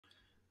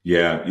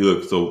Yeah, you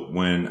look, so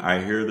when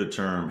I hear the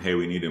term, hey,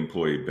 we need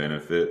employee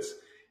benefits,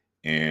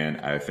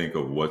 and I think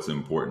of what's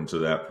important to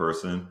that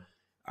person,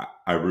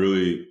 I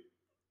really,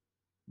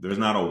 there's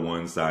not a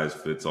one size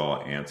fits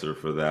all answer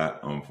for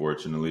that,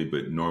 unfortunately.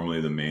 But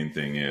normally the main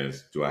thing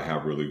is, do I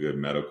have really good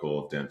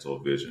medical, dental,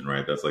 vision,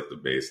 right? That's like the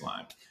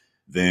baseline.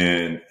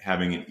 Then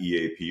having an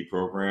EAP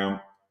program,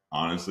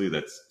 honestly,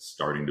 that's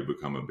starting to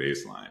become a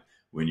baseline.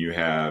 When you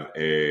have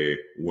a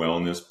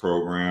wellness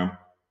program,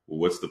 well,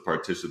 what's the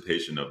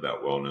participation of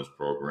that wellness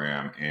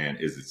program and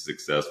is it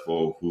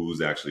successful?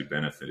 Who's actually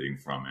benefiting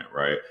from it,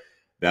 right?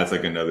 That's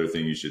like another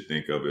thing you should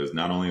think of is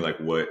not only like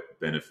what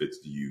benefits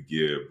do you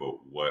give,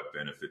 but what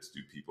benefits do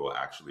people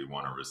actually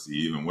want to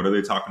receive and what are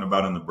they talking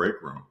about in the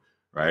break room,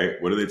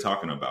 right? What are they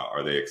talking about?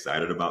 Are they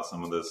excited about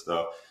some of this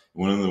stuff?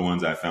 One of the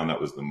ones I found that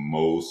was the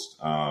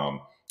most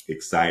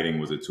exciting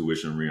was a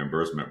tuition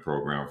reimbursement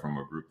program from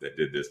a group that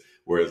did this.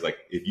 Whereas, like,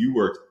 if you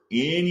worked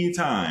any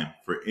time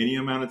for any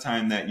amount of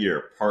time that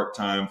year, part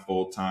time,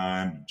 full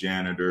time,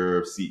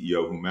 janitor,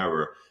 CEO,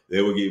 whomever,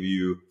 they will give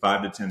you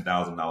 $5,000 to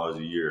 $10,000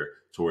 a year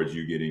towards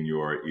you getting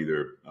your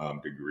either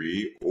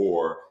degree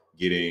or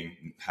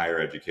getting higher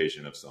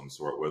education of some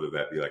sort, whether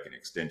that be like an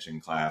extension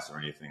class or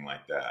anything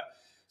like that.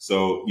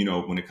 So,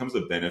 when it comes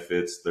to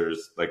benefits,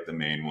 there's like the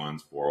main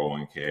ones,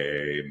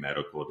 401k,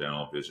 medical,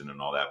 dental, vision, and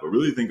all that. But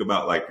really think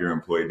about like your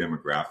employee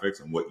demographics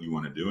and what you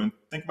want to do. And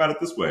think about it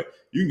this way.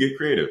 You can get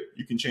creative.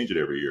 You can change it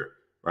every year,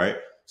 right?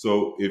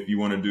 So if you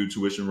want to do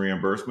tuition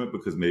reimbursement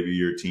because maybe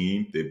your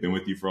team, they've been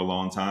with you for a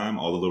long time,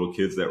 all the little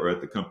kids that were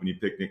at the company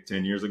picnic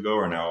 10 years ago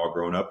are now all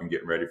grown up and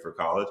getting ready for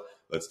college.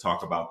 Let's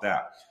talk about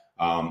that.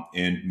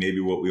 And maybe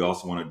what we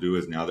also want to do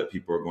is now that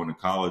people are going to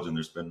college and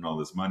they're spending all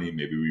this money,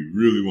 maybe we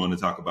really want to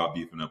talk about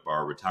beefing up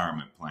our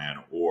retirement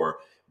plan or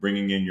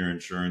bringing in your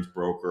insurance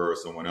broker or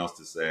someone else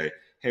to say,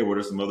 hey, what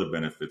are some other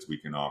benefits we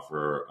can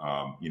offer,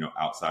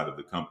 outside of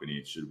the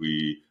company? Should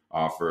we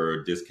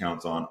offer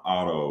discounts on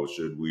auto?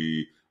 Should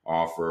we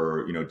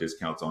offer,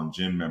 discounts on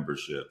gym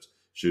memberships?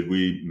 Should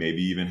we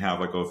maybe even have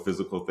like a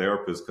physical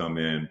therapist come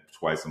in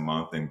twice a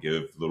month and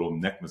give little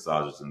neck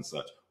massages and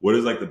such? What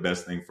is like the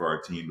best thing for our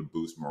team to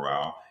boost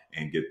morale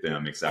and get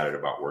them excited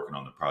about working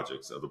on the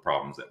projects or the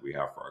problems that we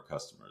have for our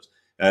customers?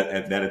 That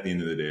at the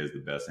end of the day is the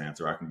best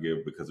answer I can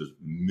give because there's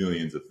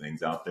millions of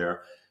things out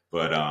there.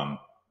 But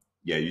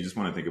yeah, you just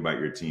want to think about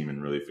your team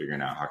and really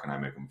figuring out how can I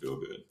make them feel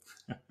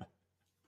good.